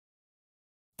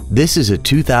This is a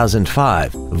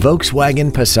 2005 Volkswagen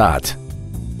Passat.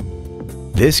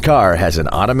 This car has an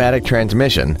automatic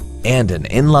transmission and an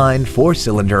inline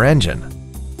 4-cylinder engine.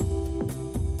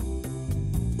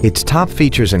 Its top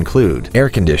features include air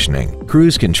conditioning,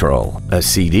 cruise control, a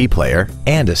CD player,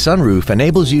 and a sunroof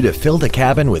enables you to fill the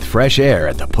cabin with fresh air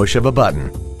at the push of a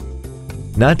button.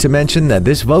 Not to mention that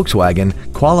this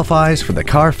Volkswagen qualifies for the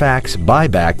Carfax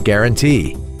buyback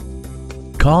guarantee.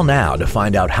 Call now to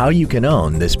find out how you can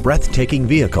own this breathtaking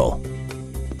vehicle.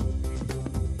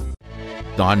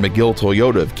 Don McGill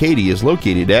Toyota of Katy is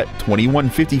located at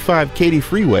 2155 Katy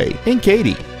Freeway in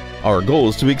Katy. Our goal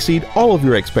is to exceed all of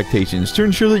your expectations to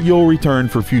ensure that you'll return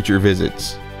for future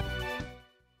visits.